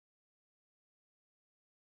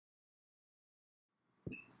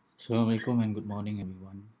Assalamualaikum and good morning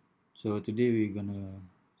everyone. So today we're gonna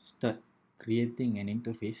start creating an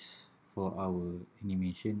interface for our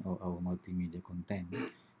animation or our multimedia content.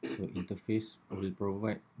 So interface will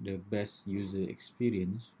provide the best user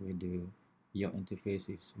experience, whether your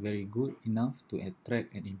interface is very good enough to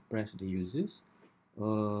attract and impress the users,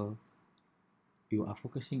 or you are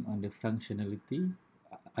focusing on the functionality.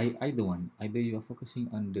 Either one, either you are focusing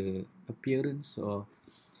on the appearance or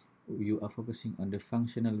you are focusing on the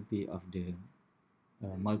functionality of the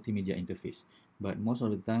multimedia interface. But most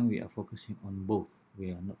of the time we are focusing on both.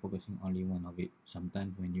 We are not focusing only one of it.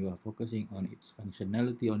 Sometimes when you are focusing on its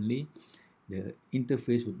functionality only, the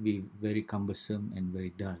interface would be very cumbersome and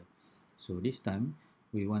very dull. So this time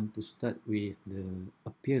we want to start with the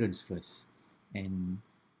appearance first. And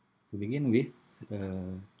to begin with,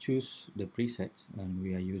 choose the presets, and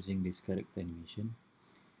we are using this character animation.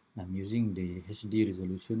 I'm using the HD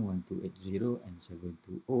resolution 1280 and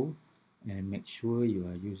 720, and make sure you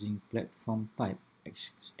are using platform type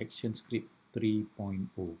ActionScript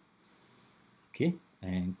 3.0. Okay,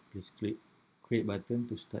 and please click create button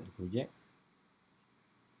to start the project.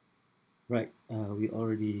 Right, we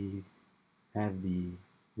already have the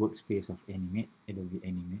workspace of Animate, Adobe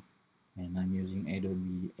Animate, and I'm using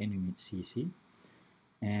Adobe Animate CC.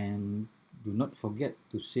 And do not forget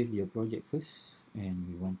to save your project first, and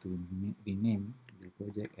we want to rename the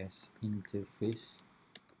project as Interface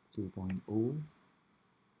 2.0, and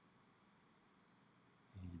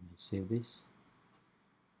I save this.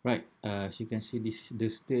 Right, as you can see, this is the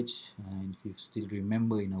stage, and if you still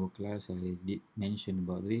remember in our class I did mention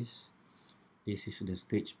about this. This is the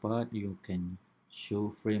stage part. You can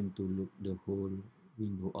show frame to look the whole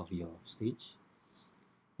window of your stage.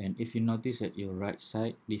 And if you notice at your right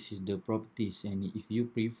side, this is the properties, and if you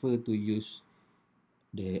prefer to use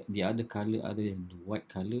the other color other than the white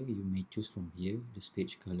color, you may choose from here, the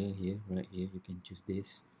stage color here, right here, you can choose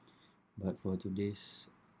this. But for today's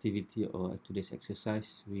activity or today's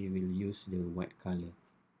exercise, we will use the white color.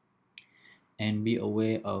 And be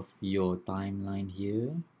aware of your timeline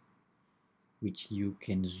here, which you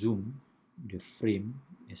can zoom the frame.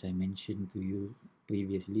 As I mentioned to you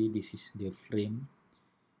previously, this is the frame,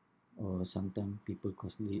 or sometimes people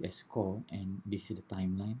call it as core, and this is the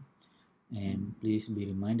timeline. And please be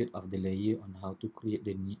reminded of the layer on how to create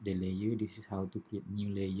the layer. This is how to create new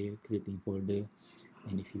layer, creating folder,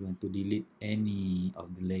 and if you want to delete any of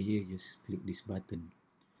the layer, just click this button.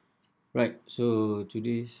 Right, so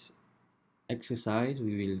today's exercise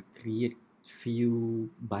we will create few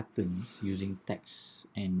buttons using text,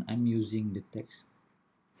 and I'm using the text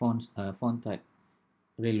font type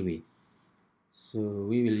railway. So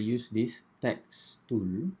we will use this text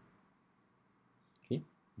tool. Okay,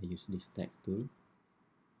 I use this text tool,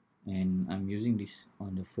 and I'm using this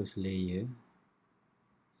on the first layer.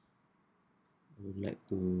 I would like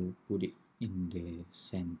to put it in the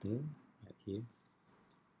center right here.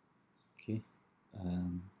 Okay,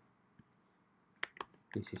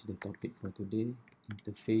 this is the topic for today,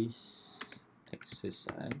 interface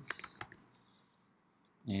exercise.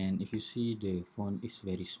 And if you see the font is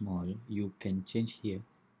very small, you can change here,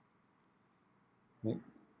 right?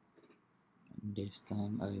 And this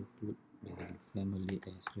time I put the family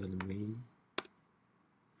as railway,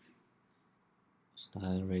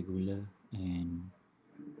 style regular, and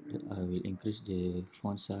I will increase the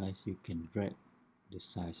font size. You can drag the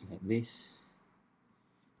size like this,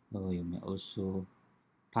 or you may also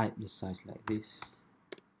type the size like this.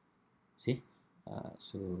 See,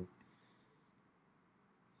 so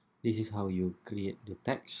this is how you create the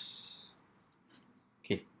text.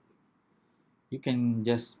 Okay, you can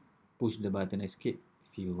just push the button escape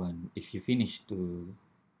if you want, if you finish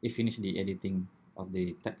the editing of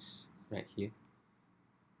the text right here.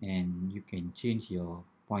 And you can change your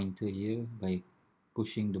pointer here by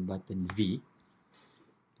pushing the button V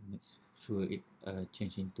to make sure it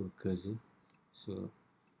change into cursor. So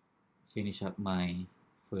finish up my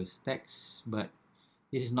first text, but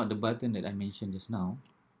this is not the button that I mentioned just now.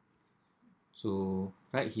 So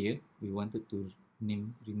right here we wanted to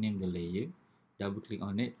rename the layer. Double click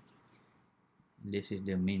on it. This is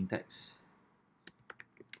the main text.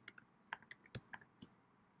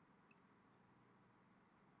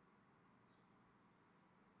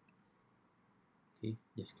 Okay,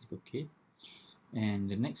 just click OK. And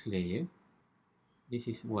the next layer, this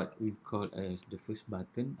is what we call as the first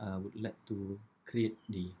button. I would like to create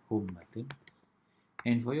the home button.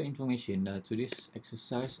 And for your information, to this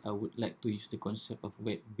exercise, I would like to use the concept of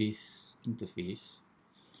web-based interface.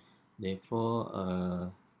 Therefore,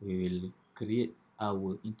 we will create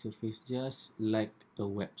our interface just like a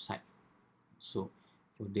website. So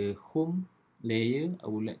for the home layer, I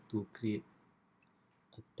would like to create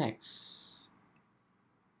a text,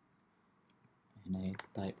 and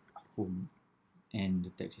I type home, and the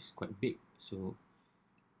text is quite big, so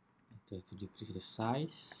I try to decrease the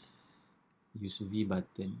size, use V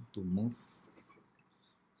button to move.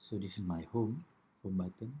 So this is my home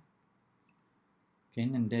button. Okay,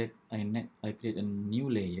 and then I create a new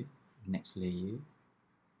layer, next layer.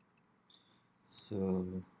 So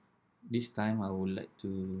this time I would like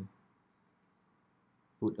to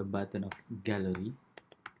put a button of gallery,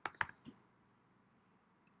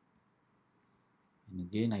 and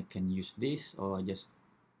again I can use this, or I just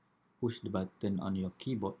push the button on your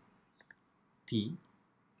keyboard T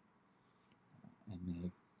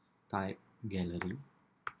and type gallery.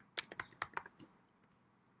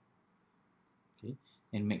 Okay,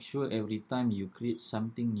 and make sure every time you create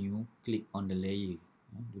something new, click on the layer.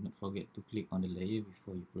 Do not forget to click on the layer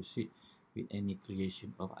before you proceed with any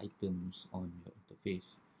creation of items on your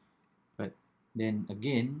interface. Right, then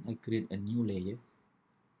again I create a new layer,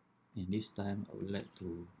 and this time I would like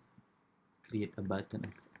to create a button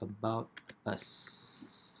of about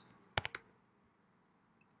us.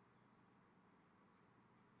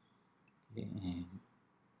 Okay, and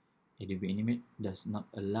Adobe Animate does not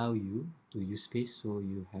allow you to use space, so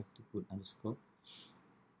you have to put underscore,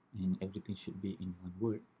 and everything should be in one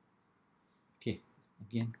word. Okay,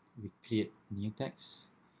 again we create new text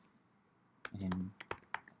and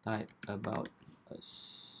type about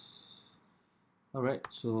us. Alright,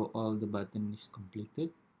 so all the button is completed.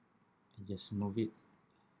 I just move it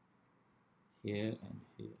here and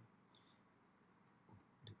here.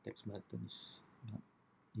 The text button is not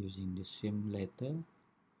using the same letter.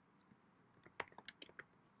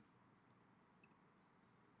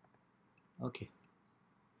 Okay,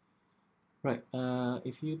 right,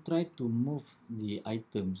 if you try to move the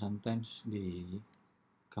item, sometimes they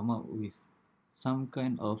come up with some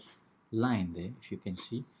kind of line there, if you can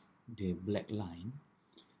see the black line.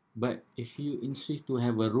 But if you insist to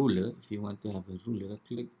have a ruler, if you want to have a ruler,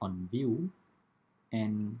 click on view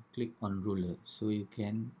and click on ruler, so you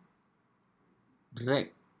can drag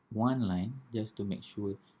one line just to make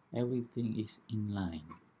sure everything is in line.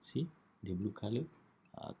 See the blue color?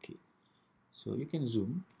 Okay, so you can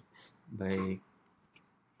zoom by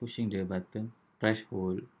pushing the button, press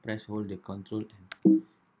hold the control and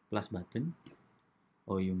plus button,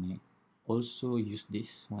 or you may also use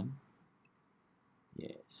this one.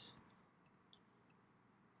 Yes.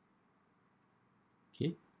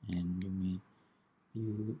 Okay, and you may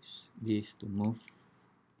use this to move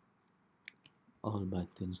all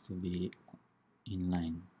buttons to be in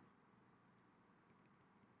line.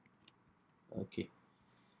 Okay,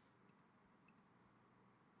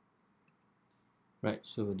 right,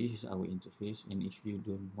 so this is our interface, and if you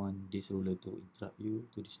don't want this ruler to interrupt you,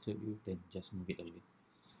 to disturb you, then just move it away.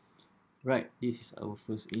 Right, this is our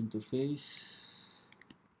first interface.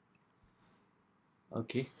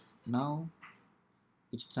 Okay, now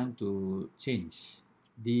it's time to change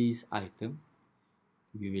this item.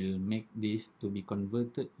 We will make this to be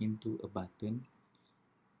converted into a button,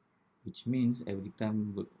 which means every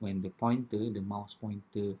time when the mouse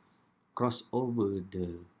pointer cross over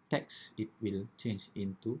the text, it will change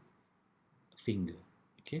into a finger.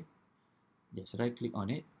 Okay, just right click on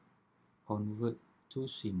it, convert to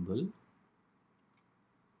symbol,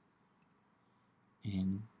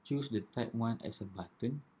 and choose the type 1 as a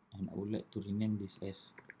button, and I would like to rename this as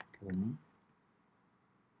home.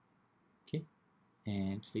 Okay,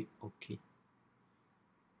 and click OK.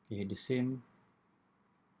 Okay, the same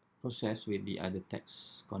process with the other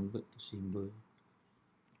text, convert to symbol.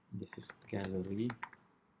 This is gallery,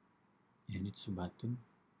 and it's a button.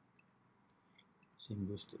 Same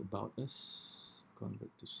goes to about us,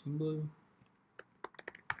 convert to symbol,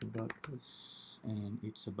 about us, and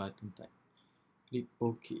it's a button type. Click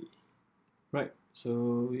OK. Right,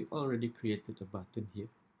 so we already created a button here,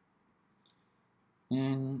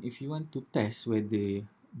 and if you want to test whether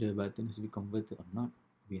the button has been converted or not,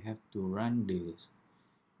 we have to run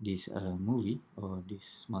this movie or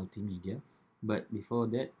this multimedia. But before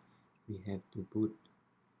that, we have to put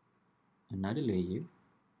another layer.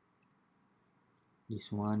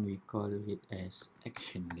 This one we call it as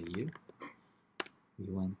action layer.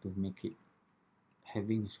 We want to make it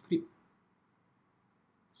having a script,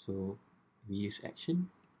 so we use action,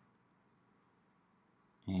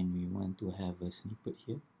 and we want to have a snippet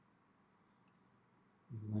here.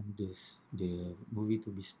 We want the movie to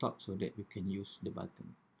be stopped so that we can use the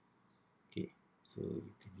button. Okay, so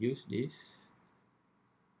you can use this,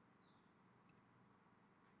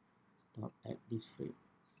 stop at this frame.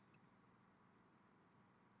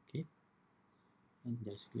 Okay, and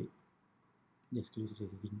just click Just close the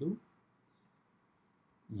window,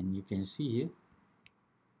 and you can see here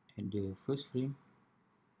at the first frame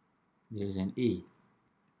there is an A.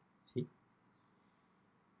 See,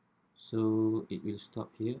 so it will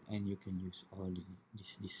stop here, and you can use all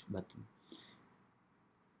this button.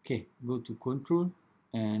 Okay, go to control,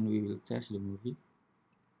 and we will test the movie.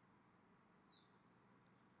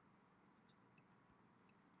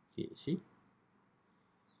 Okay, see,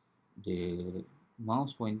 the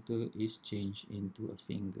mouse pointer is changed into a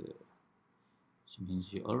finger, which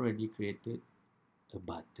means you already created a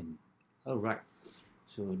button. Alright,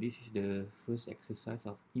 so this is the first exercise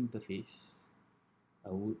of interface. I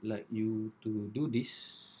would like you to do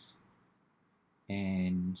this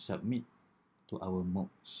and submit to our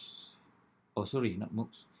MOOCs. Oh, sorry, not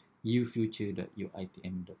MOOCs,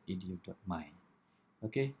 ufuture.uitm.edu.my.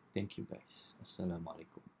 Okay, thank you guys.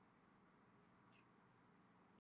 Assalamualaikum.